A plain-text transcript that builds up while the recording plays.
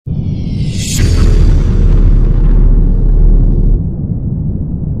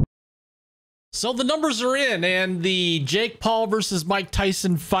So the numbers are in, and the Jake Paul versus Mike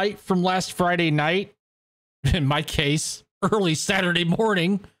Tyson fight from last Friday night, in my case, early Saturday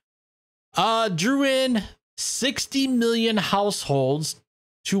morning, drew in 60 million households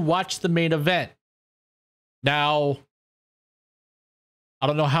to watch the main event. Now, I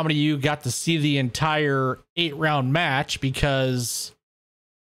don't know how many of you got to see the entire 8-round match, because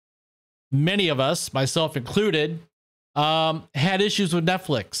many of us, myself included, had issues with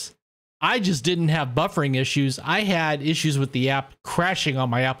Netflix. I just didn't have buffering issues. I had issues with the app crashing on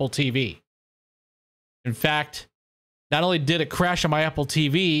my Apple TV. In fact, not only did it crash on my Apple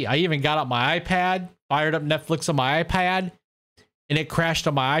TV, I even got up my iPad, fired up Netflix on my iPad, and it crashed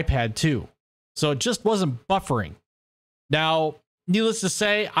on my iPad too. So it just wasn't buffering. Now, needless to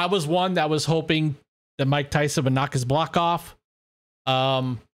say, I was one that was hoping that Mike Tyson would knock his block off.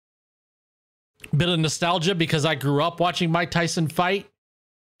 Bit of nostalgia because I grew up watching Mike Tyson fight.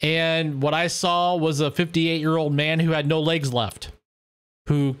 And what I saw was a 58-year-old man who had no legs left,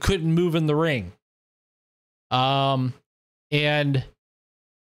 who couldn't move in the ring. And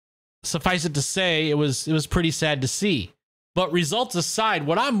suffice it to say, it was pretty sad to see. But results aside,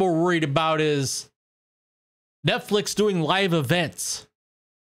 what I'm more worried about is Netflix doing live events.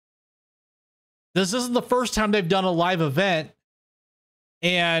 This isn't the first time they've done a live event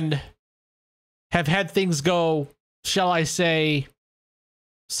and have had things go, shall I say,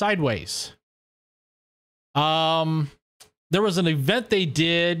 sideways. There was an event they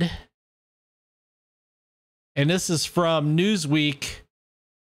did, and this is from Newsweek.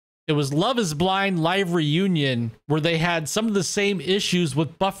 It was Love is Blind live reunion, where they had some of the same issues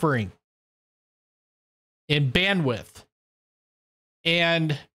with buffering and bandwidth.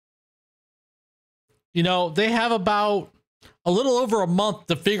 And, you know, they have about a little over a month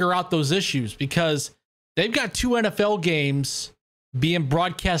to figure out those issues, because they've got 2 NFL games being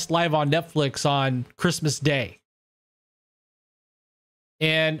broadcast live on Netflix on Christmas Day.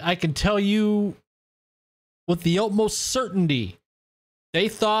 And I can tell you with the utmost certainty, they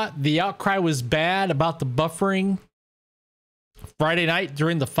thought the outcry was bad about the buffering Friday night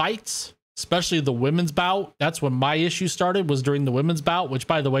during the fights, especially the women's bout. That's when my issue started, was during the women's bout, which,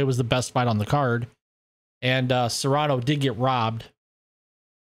 by the way, was the best fight on the card. And Serrano did get robbed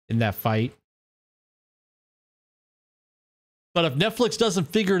in that fight. But if Netflix doesn't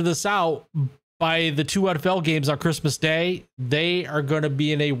figure this out by the 2 NFL games on Christmas Day, they are going to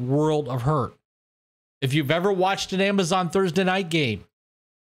be in a world of hurt. If you've ever watched an Amazon Thursday night game,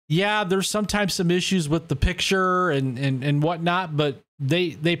 yeah, there's sometimes some issues with the picture and whatnot, but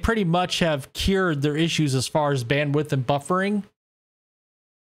they pretty much have cured their issues as far as bandwidth and buffering.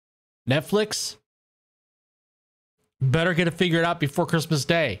 Netflix better get it figured out before Christmas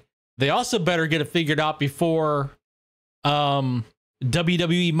Day. They also better get it figured out before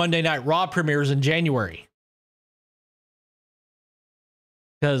WWE Monday Night Raw premieres in January.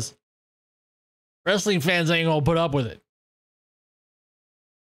 Because wrestling fans ain't gonna put up with it.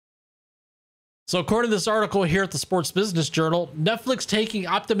 So according to this article here at the Sports Business Journal, Netflix taking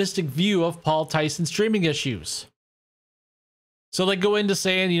optimistic view of Paul Tyson streaming issues. So they go into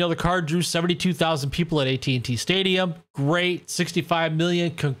saying, you know, the card drew 72,000 people at AT&T Stadium. Great. 65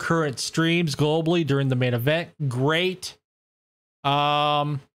 million concurrent streams globally during the main event. Great.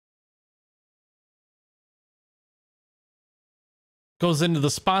 Goes into the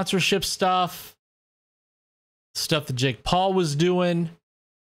sponsorship stuff that Jake Paul was doing.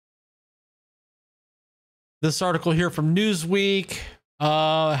 This article here from Newsweek.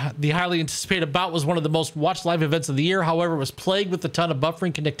 The highly anticipated bout was one of the most watched live events of the year. However, it was plagued with a ton of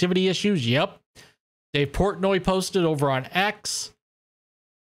buffering connectivity issues. Yep. Dave Portnoy posted over on X.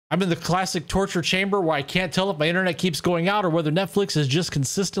 I'm in the classic torture chamber where I can't tell if my internet keeps going out or whether Netflix is just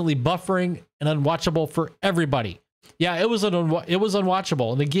consistently buffering and unwatchable for everybody. Yeah, it was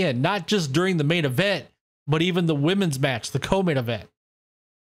unwatchable. And again, not just during the main event, but even the women's match, the co-main event,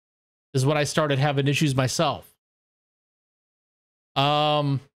 is when I started having issues myself.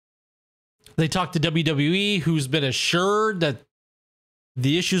 They talked to WWE, who's been assured that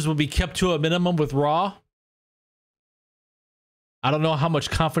the issues will be kept to a minimum with Raw. I don't know how much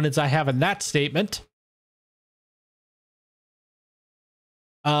confidence I have in that statement.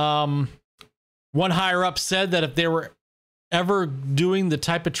 One higher up said that if they were ever doing the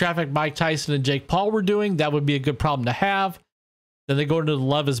type of traffic Mike Tyson and Jake Paul were doing, that would be a good problem to have. Then they go into the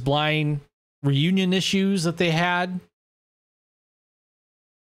Love is Blind reunion issues that they had.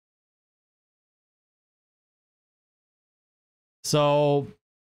 So,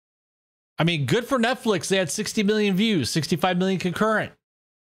 I mean, good for Netflix. They had 60 million views, 65 million concurrent.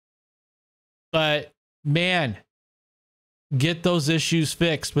 But man, get those issues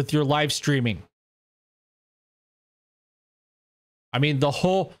fixed with your live streaming. I mean, the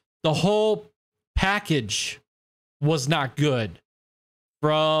whole package was not good.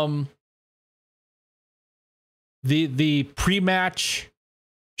 From the pre-match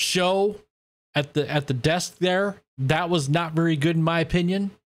show at the desk there, that was not very good in my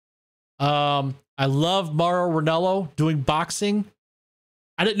opinion. I love Mauro Ranallo doing boxing.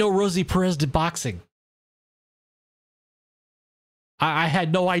 I didn't know Rosie Perez did boxing. I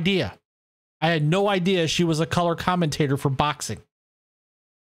had no idea. I had no idea she was a color commentator for boxing.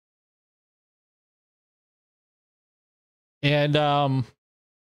 And who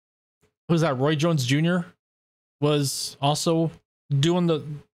was that? Roy Jones Jr. was also doing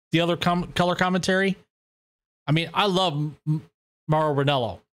the other color commentary. I mean, I love Mauro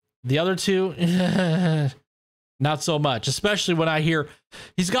Ranallo. The other two, not so much, especially when I hear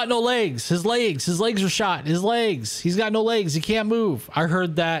he's got no legs. His legs are shot. His legs. He's got no legs. He can't move. I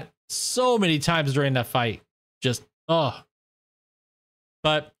heard that so many times during that fight. Just, oh.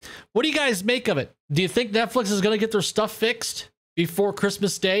 But what do you guys make of it? Do you think Netflix is going to get their stuff fixed before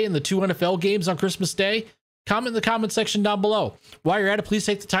Christmas Day and the 2 NFL games on Christmas Day? Comment in the comment section down below. While you're at it, please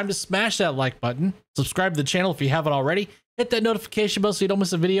take the time to smash that like button. Subscribe to the channel if you haven't already. Hit that notification bell so you don't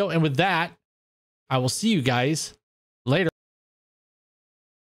miss a video. And with that, I will see you guys